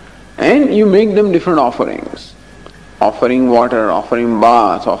 And you make them different offerings. Offering water, offering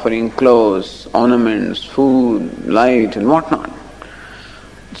bath, offering clothes, ornaments, food, light and whatnot.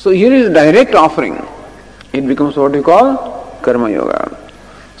 So here is a direct offering. It becomes what we call Karma Yoga.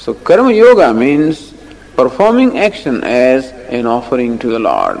 So Karma Yoga means performing action as an offering to the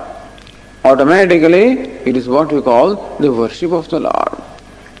Lord. Automatically, it is what we call the worship of the Lord.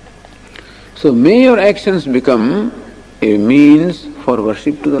 So may your actions become a means for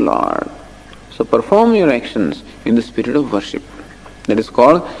worship to the Lord. So perform your actions in the spirit of worship. That is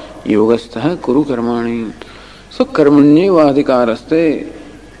called Yogastha Kuru Karmani. So Karmanyevadhikaraste.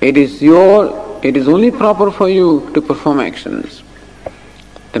 It is only proper for you to perform actions.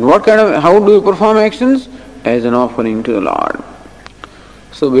 Then how do you perform actions? As an offering to the Lord.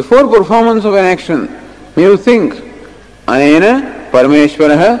 So before performance of an action, may you think, Anena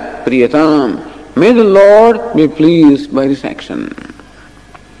Parameshwaraha Priyatam. May the Lord be pleased by this action.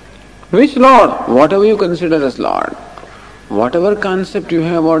 Which Lord? Whatever you consider as Lord. Whatever concept you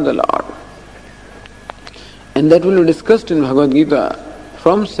have about the Lord. And that will be discussed in Bhagavad Gita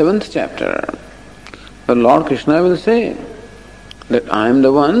from 7th chapter. The Lord Krishna will say that I am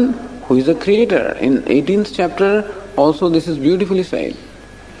the one who is the creator. In 18th chapter also this is beautifully said.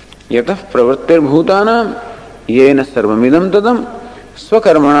 Yatah pravrittir bhutanam yena sarvamidam tadam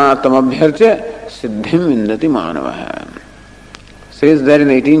swakarmana tamabhyarcha siddhim vindati manavaha. Says there in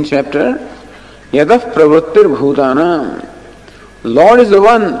 18th chapter, Yatah pravrittir bhutanam. Lord is the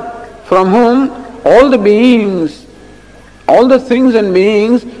one from whom all the beings, all the things and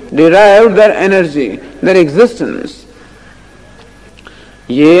beings derive their energy, their existence.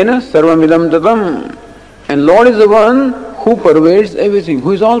 Yena sarvamidam tatam. And Lord is the one who pervades everything,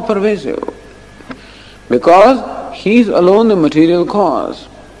 who is all pervasive. Because He is alone the material cause.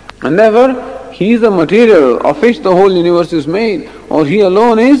 And therefore, He is the material of which the whole universe is made, or He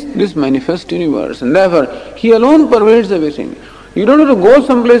alone is this manifest universe. And therefore, He alone pervades everything. You don't have to go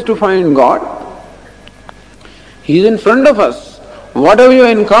someplace to find God. He is in front of us. Whatever you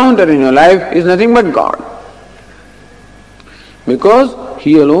encounter in your life is nothing but God. Because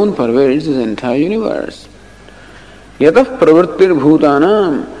He alone pervades this entire universe. Yatah pravrittir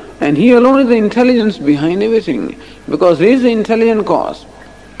bhutanam. And He alone is the intelligence behind everything. Because He is the intelligent cause.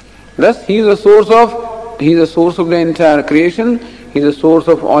 Thus He is the source of the entire creation. He is the source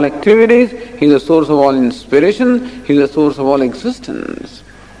of all activities. He is the source of all inspiration. He is the source of all existence.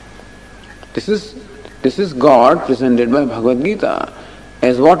 This is God presented by Bhagavad Gita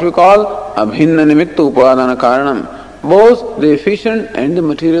as what we call abhinna nimitta upadana karanam, both the efficient and the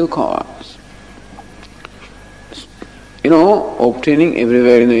material cause. Obtaining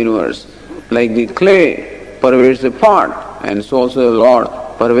everywhere in the universe. Like the clay pervades the pot, and so also the Lord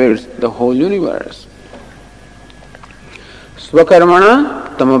pervades the whole universe.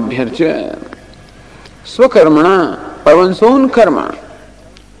 Swakarmana tamabhyarcha. Swakarmana, by one's own karma.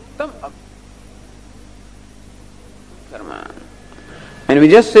 And we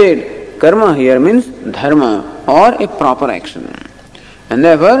just said, karma here means dharma, or a proper action. And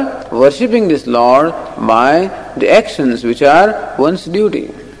therefore, worshipping this Lord by the actions which are one's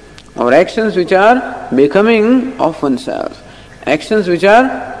duty, or actions which are becoming of oneself, actions which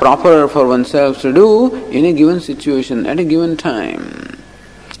are proper for oneself to do in a given situation, at a given time.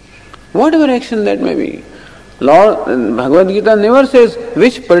 Whatever action that may be. Lord, Bhagavad Gita never says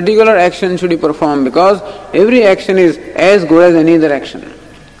which particular action should you perform, because every action is as good as any other action.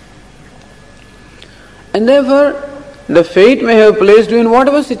 And therefore, the fate may have placed you in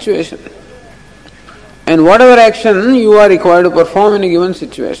whatever situation. And whatever action you are required to perform in a given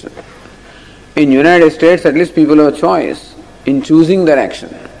situation. In United States, at least people have a choice in choosing their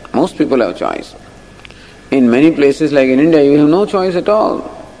action. Most people have a choice. In many places like in India, you have no choice at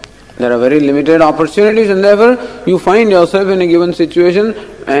all. There are very limited opportunities, and therefore you find yourself in a given situation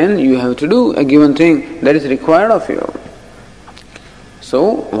and you have to do a given thing that is required of you.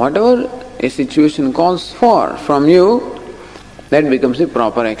 So whatever a situation calls for from you, that becomes a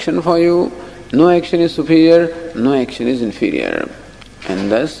proper action for you. No action is superior, no action is inferior.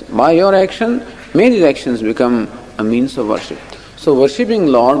 And thus, by your action, may these actions become a means of worship. So worshipping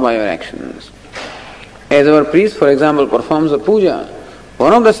Lord by your actions. As our priest, for example, performs a puja,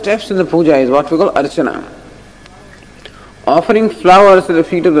 one of the steps in the puja is what we call archana. Offering flowers at the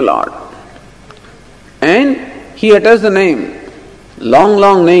feet of the Lord. And he utters the name.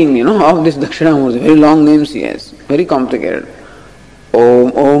 Long name, of this Dakshinamurti. Very long names he has. Very complicated.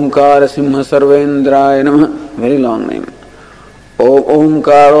 Om Omkara Simha Sarvendraya Namah. Very long name. Om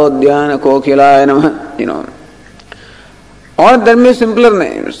Omkarodhyana Kokilaya Namah. Or there may be simpler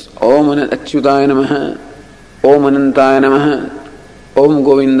names. Om Achyutaya Namah. Om Anantaya Namah. Om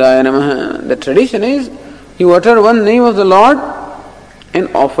Govindaya Namah. The tradition is you utter one name of the Lord and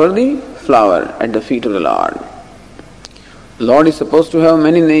offer the flower at the feet of the Lord. Lord is supposed to have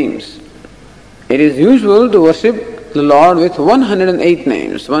many names. It is usual to worship the Lord with 108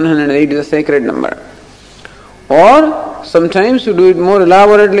 names. 108 is a sacred number. Or sometimes you do it more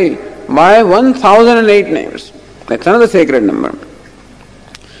elaborately by 1008 names. That's another sacred number.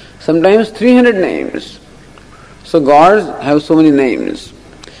 sometimes 300 names. So gods have so many names,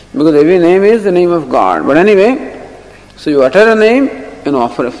 because every name is the name of God. But anyway, so you utter a name and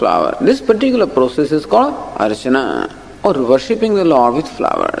offer a flower. This particular process is called archana, or worshipping the Lord with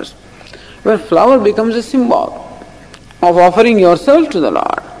flowers, where flower becomes a symbol of offering yourself to the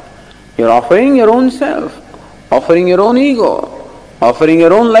Lord. You're offering your own self, offering your own ego, offering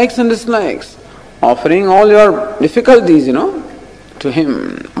your own likes and dislikes, offering all your difficulties, to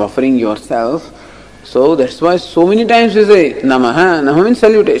Him, offering yourself. So that's why so many times we say Namaha. Namaha means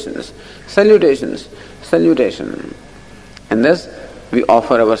salutations, salutations, salutation. And thus we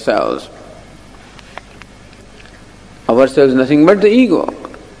offer ourselves. Ourselves nothing but the ego.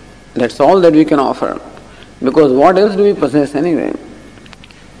 That's all that we can offer. Because what else do we possess anyway?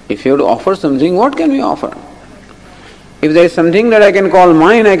 If you have to offer something, what can we offer? If there is something that I can call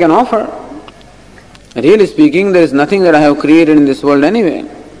mine, I can offer. Really speaking, there is nothing that I have created in this world anyway.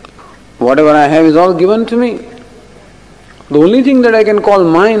 Whatever I have is all given to me. The only thing that I can call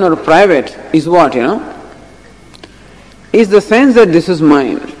mine or private is what, is the sense that this is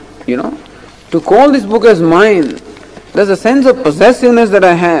mine, To call this book as mine, there's a sense of possessiveness that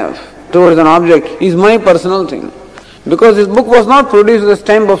I have towards an object is my personal thing. Because this book was not produced with the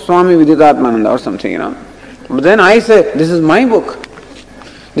stamp of Swami Viditatmananda or something, But then I say, this is my book,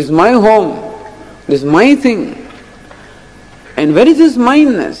 this is my home, this is my thing. And where is this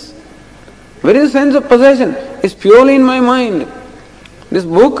mindness? Where is the sense of possession? It's purely in my mind. This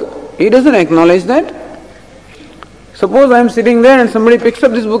book, he doesn't acknowledge that. Suppose I am sitting there and somebody picks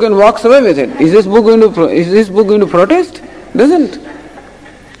up this book and walks away with it. Is this book going to protest? Doesn't.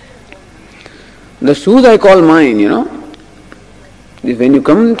 The shoes I call mine, When you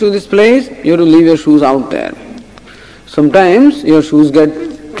come to this place, you have to leave your shoes out there. Sometimes your shoes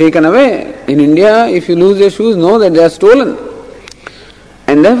get taken away. In India, if you lose your shoes, know that they are stolen.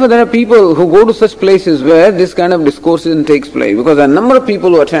 And therefore there are people who go to such places where this kind of discourse takes place, because there are a number of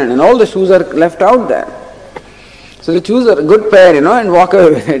people who attend and all the shoes are left out there. So they choose a good pair, and walk away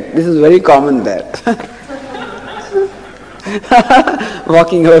with it. This is very common there.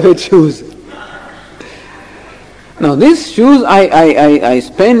 Walking away with shoes. Now these shoes I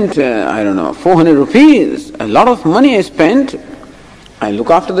spent, 400 rupees, a lot of money I spent. I look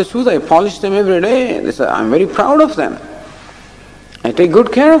after the shoes, I polish them every day. I'm very proud of them. I take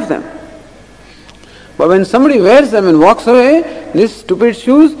good care of them. But when somebody wears them and walks away, these stupid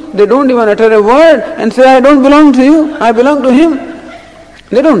shoes, they don't even utter a word and say, I don't belong to you, I belong to him.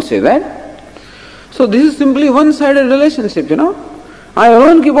 They don't say that. So this is simply one-sided relationship, I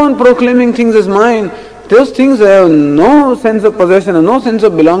alone keep on proclaiming things as mine. Those things have no sense of possession and no sense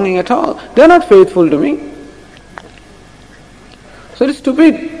of belonging at all. They are not faithful to me. So it is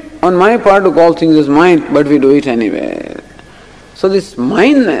stupid on my part to call things as mine, but we do it anyway. So this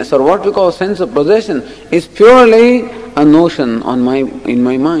mindness, or what we call sense of possession, is purely a notion in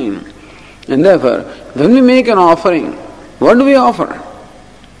my mind. And therefore, when we make an offering, what do we offer?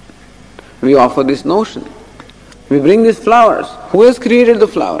 We offer this notion. We bring these flowers. Who has created the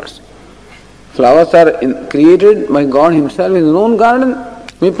flowers? Flowers are created by God Himself in His own garden.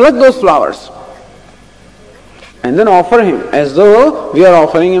 We pluck those flowers and then offer Him as though we are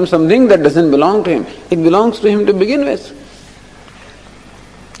offering Him something that doesn't belong to Him. It belongs to Him to begin with.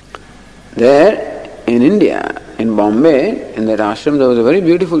 There in India, in Bombay, in that ashram, there was a very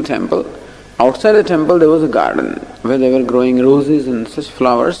beautiful temple. Outside the temple there was a garden where they were growing roses and such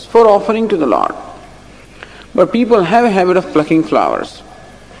flowers for offering to the Lord. But people have a habit of plucking flowers.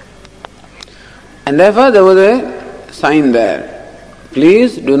 And therefore there was a sign there.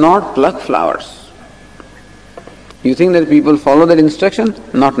 Please do not pluck flowers. You think that people follow that instruction?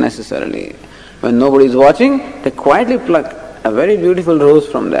 Not necessarily. When nobody is watching, they quietly pluck a very beautiful rose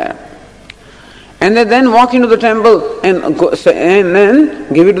from there. And they then walk into the temple and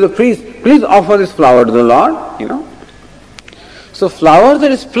then give it to the priest. Please offer this flower to the Lord, So flower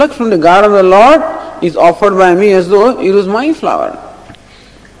that is plucked from the garden of the Lord is offered by me as though it was my flower.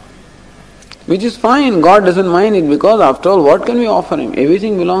 Which is fine. God doesn't mind it, because after all, what can we offer Him?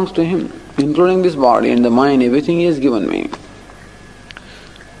 Everything belongs to Him, including this body and the mind. Everything He has given me.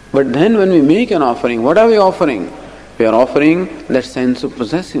 But then when we make an offering, what are we offering? We are offering that sense of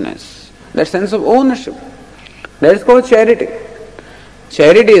possessiveness. That sense of ownership. That is called charity.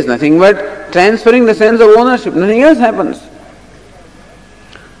 Charity is nothing but transferring the sense of ownership. Nothing else happens.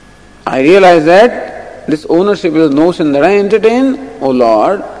 I realize that this ownership is a notion that I entertain. Oh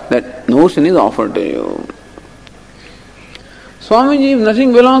Lord, that notion is offered to you. Swamiji, if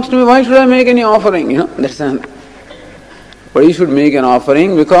nothing belongs to me, why should I make any offering? That's not. But you should make an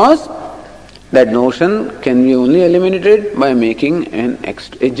offering because That notion can be only eliminated by making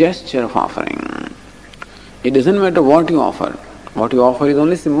a gesture of offering. It doesn't matter what you offer. What you offer is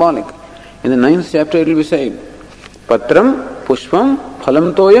only symbolic. In the 9th chapter it will be said, Patram, Pushpam,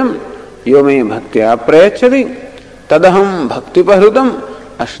 Phalam Toyam, Yome Bhaktya Prayachati, Tadaham Bhakti Pahrutam,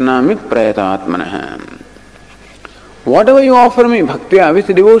 Ashnami Prayatatmanah. Whatever you offer me, Bhaktya, with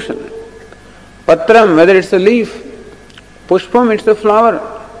devotion. Patram, whether it's a leaf, Pushpam, it's a flower,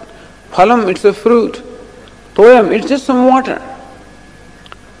 Phalam, it's a fruit, Toyam, it's just some water.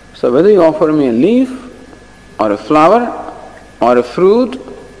 So whether you offer me a leaf, or a flower, or a fruit,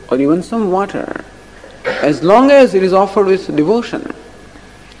 or even some water, as long as it is offered with devotion,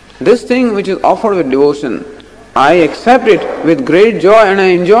 this thing which is offered with devotion, I accept it with great joy and I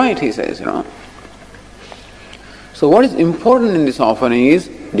enjoy it, he says, So what is important in this offering is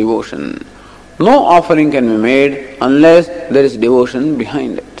devotion. No offering can be made unless there is devotion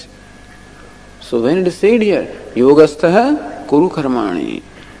behind it. So when it is said here, Yogastaha Kuru Karmani,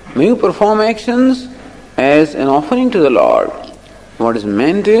 may you perform actions as an offering to the Lord. What is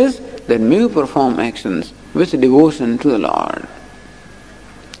meant is that may you perform actions with devotion to the Lord.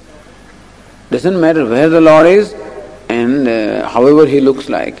 Doesn't matter where the Lord is and however He looks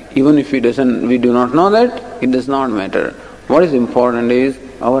like. Even if we do not know that, it does not matter. What is important is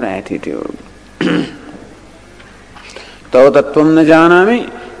our attitude. Tav tattvam na janami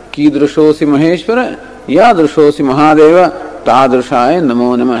kidrushosi maheshwara yadrushosi mahadeva tadrushaya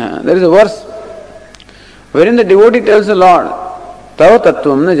namo namaha. There is a verse wherein the devotee tells the Lord, Tav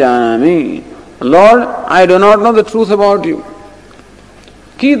tattvam na janami, Lord, I do not know the truth about you.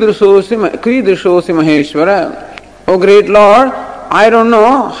 Kidrushosi maheshwara, O great Lord, I don't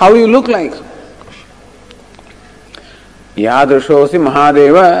know how you look like. Yadrushosi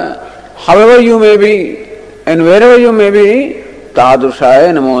mahadeva, however you may be, and wherever you may be,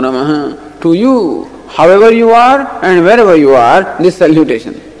 Tadrushaya Namo Namaha. To you, however you are and wherever you are, this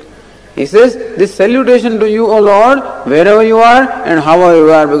salutation. He says, this salutation to you, O Lord, wherever you are and however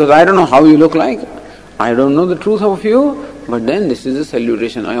you are, because I don't know how you look like. I don't know the truth of you, but then this is the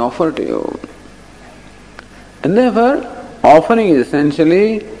salutation I offer to you. And therefore, offering is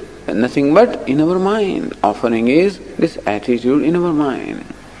essentially nothing but in our mind. Offering is this attitude in our mind.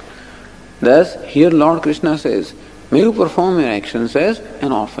 Thus, here Lord Krishna says, may you perform your actions as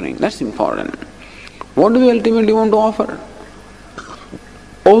an offering. That's important. What do we ultimately want to offer?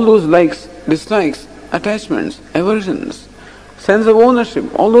 All those likes, dislikes, attachments, aversions, sense of ownership,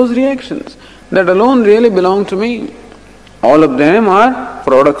 all those reactions that alone really belong to me. All of them are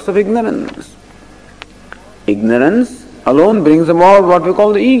products of ignorance. Ignorance alone brings about what we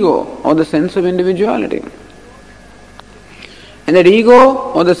call the ego or the sense of individuality. And that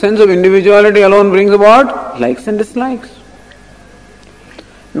ego or the sense of individuality alone brings about likes and dislikes.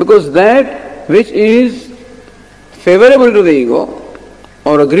 Because that which is favorable to the ego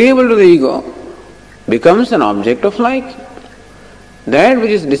or agreeable to the ego becomes an object of like. That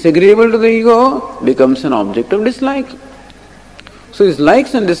which is disagreeable to the ego becomes an object of dislike. So these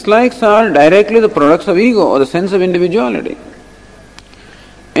likes and dislikes are directly the products of ego or the sense of individuality.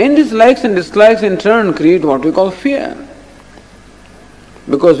 And these likes and dislikes in turn create what we call fear.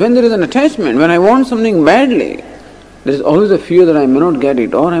 Because when there is an attachment, when I want something badly, there is always a fear that I may not get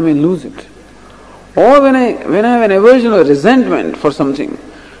it or I may lose it. Or when I have an aversion or resentment for something,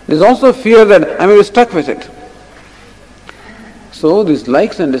 there is also a fear that I may be stuck with it. So these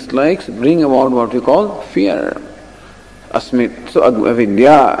likes and dislikes bring about what we call fear.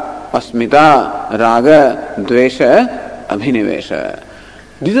 Avidya, asmita, raga, dvesha, abhinivesha.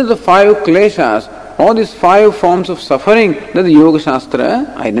 These are the 5 kleshas, all these 5 forms of suffering that the Yoga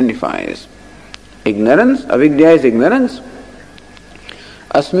Shastra identifies. Ignorance, avidya is ignorance.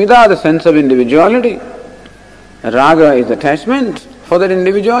 Asmita, the sense of individuality. Raga is attachment for that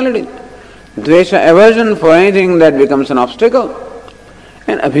individuality. Dvesha, aversion for anything that becomes an obstacle.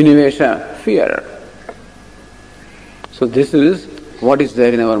 And abhinivesha, fear. So this is what is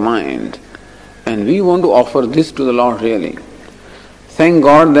there in our mind. And we want to offer this to the Lord really. Thank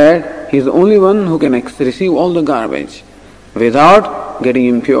God that He is the only one who can receive all the garbage without getting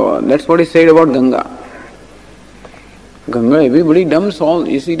impure. That's what is said about Ganga. Ganga, everybody dumps all.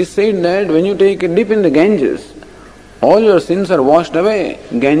 You see, it is said that when you take a dip in the Ganges, all your sins are washed away.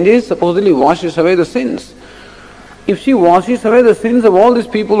 Ganges supposedly washes away the sins. If she washes away the sins of all these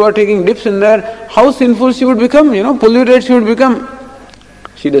people who are taking dips in there, how sinful she would become, polluted she would become.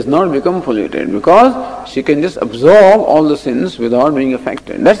 She does not become polluted because she can just absorb all the sins without being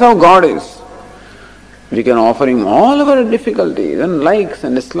affected. That's how God is. We can offer Him all of our difficulties and likes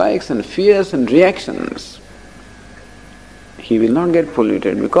and dislikes and fears and reactions. He will not get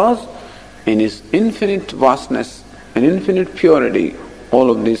polluted because in His infinite vastness and infinite purity, all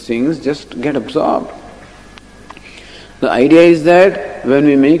of these things just get absorbed. The idea is that when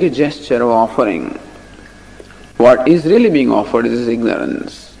we make a gesture of offering, what is really being offered is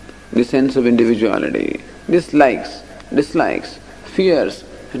ignorance, the sense of individuality, dislikes, fears,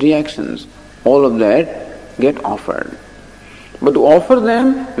 reactions, all of that get offered. But to offer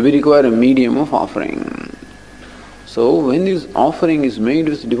them, we require a medium of offering. So when this offering is made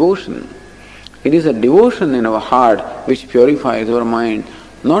with devotion, it is a devotion in our heart which purifies our mind,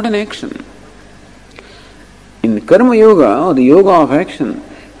 not an action. In Karma Yoga, or the yoga of action,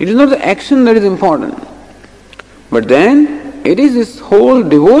 it is not the action that is important, but then it is this whole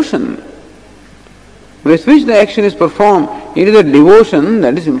devotion with which the action is performed. It is a devotion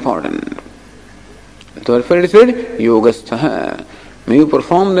that is important. Therefore it is said, Yogastha. May you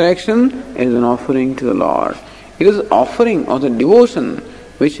perform the action as an offering to the Lord. It is offering of the devotion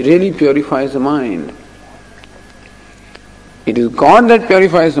which really purifies the mind. It is God that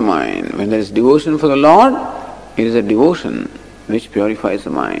purifies the mind. When there is devotion for the Lord, it is a devotion which purifies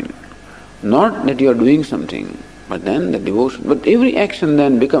the mind. Not that you are doing something, but then the devotion. But every action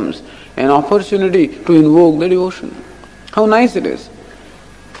then becomes an opportunity to invoke the devotion. How nice it is.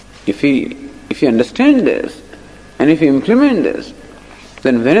 If you understand this, and if you implement this,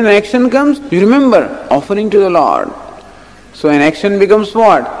 then when an action comes, you remember offering to the Lord. So an action becomes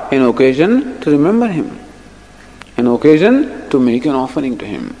what? An occasion to remember Him. An occasion to make an offering to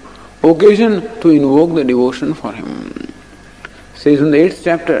Him. Occasion to invoke the devotion for Him. Says in the 8th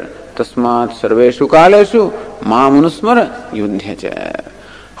chapter, Tasmat sarveshu kaleshu mamanusmara yudhyacha.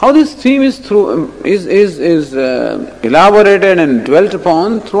 How this theme is elaborated and dwelt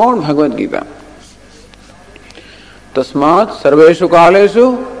upon throughout Bhagavad Gita. Tasmat sarveshu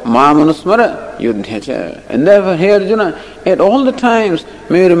kaleshu mamanusmara yudhyacha. And therefore, hey Arjuna, at all the times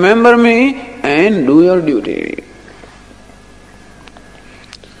may you remember me and do your duty.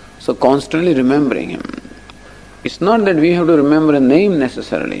 So constantly remembering Him. It's not that we have to remember a name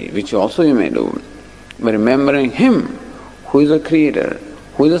necessarily, which also you may do, but remembering Him who is a creator,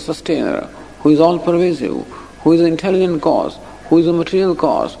 who is a sustainer, who is all pervasive, who is an intelligent cause, who is a material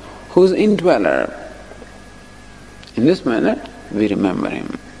cause, who is indweller. In this manner, we remember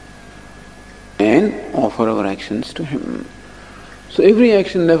Him and offer our actions to Him. So every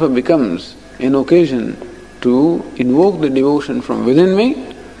action therefore becomes an occasion to invoke the devotion from within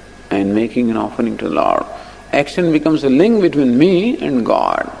me and making an offering to the Lord. Action becomes a link between me and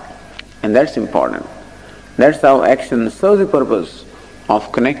God, and that's important. That's how action serves the purpose of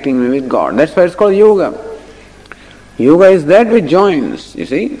connecting me with God. That's why it's called yoga. Yoga is that which joins, you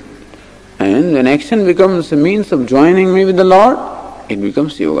see. And when action becomes a means of joining me with the Lord, it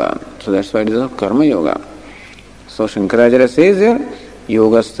becomes yoga. So that's why it is called karma yoga. So Shankaracharya says here,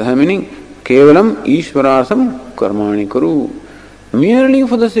 yogastaha meaning kevalam ishvarasam karmani kuru. Merely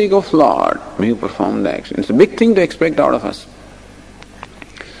for the sake of Lord, may you perform the action. It's a big thing to expect out of us.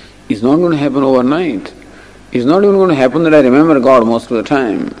 It's not going to happen overnight. It's not even going to happen that I remember God most of the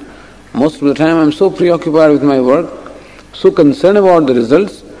time. Most of the time I'm so preoccupied with my work, so concerned about the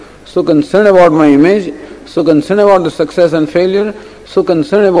results, so concerned about my image, so concerned about the success and failure, so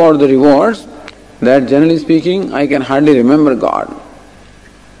concerned about the rewards, that generally speaking I can hardly remember God.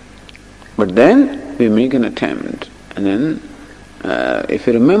 But then we make an attempt, and then if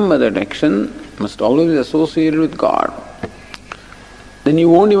you remember that action must always be associated with God, then you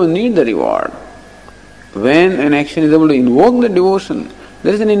won't even need the reward. When an action is able to invoke the devotion,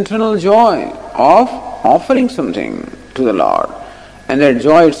 there is an internal joy of offering something to the Lord, and that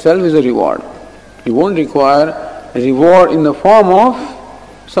joy itself is a reward. You won't require a reward in the form of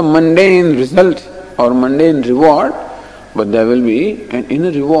some mundane result or mundane reward, but there will be an inner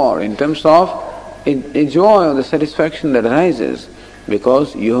reward in terms of a joy or the satisfaction that arises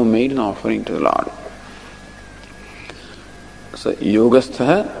because you have made an offering to the Lord. So,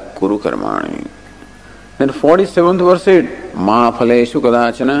 yogastha kuru karmani. Then 47th verse said, ma phaleshu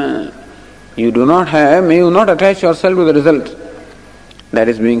kadachana. You do not have, may you not attach yourself to the result. That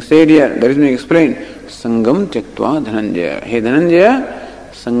is being said here, that is being explained. Sangam tyaktva dhananjaya. Hey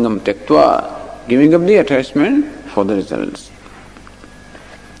Dhananjaya, sangam tyaktva, giving up the attachment for the results.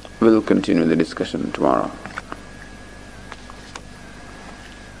 We'll continue the discussion tomorrow.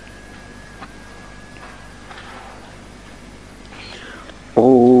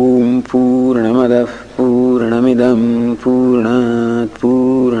 Om Purnamadah Purnamidam Purnat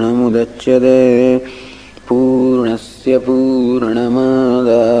Purnamudachyate Purnasya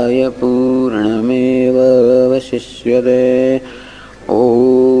Purnamadaya Purnameva Vasishyate.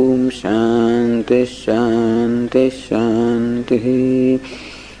 Om Shanti Shanti Shanti.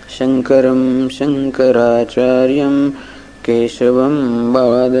 शङ्करं शङ्कराचार्यं केशवं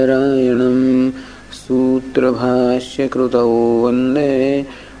बादरायणं सूत्रभाष्यकृतौ वन्दे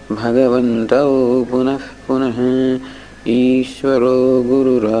भगवन्तौ पुनः पुनः। ईश्वरो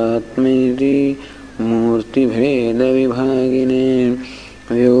गुरुरात्मेति मूर्तिभेदविभागिने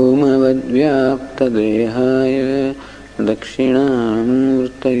व्योमवद्व्याप्तदेहाय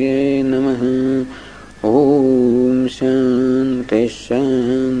दक्षिणामूर्तये नमः। ॐ शान्तिः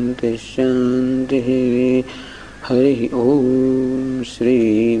शान्तिः शान्तिः। हरिः ॐ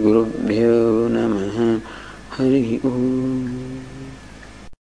श्रीगुरुभ्यो नमः। हरिः ॐ।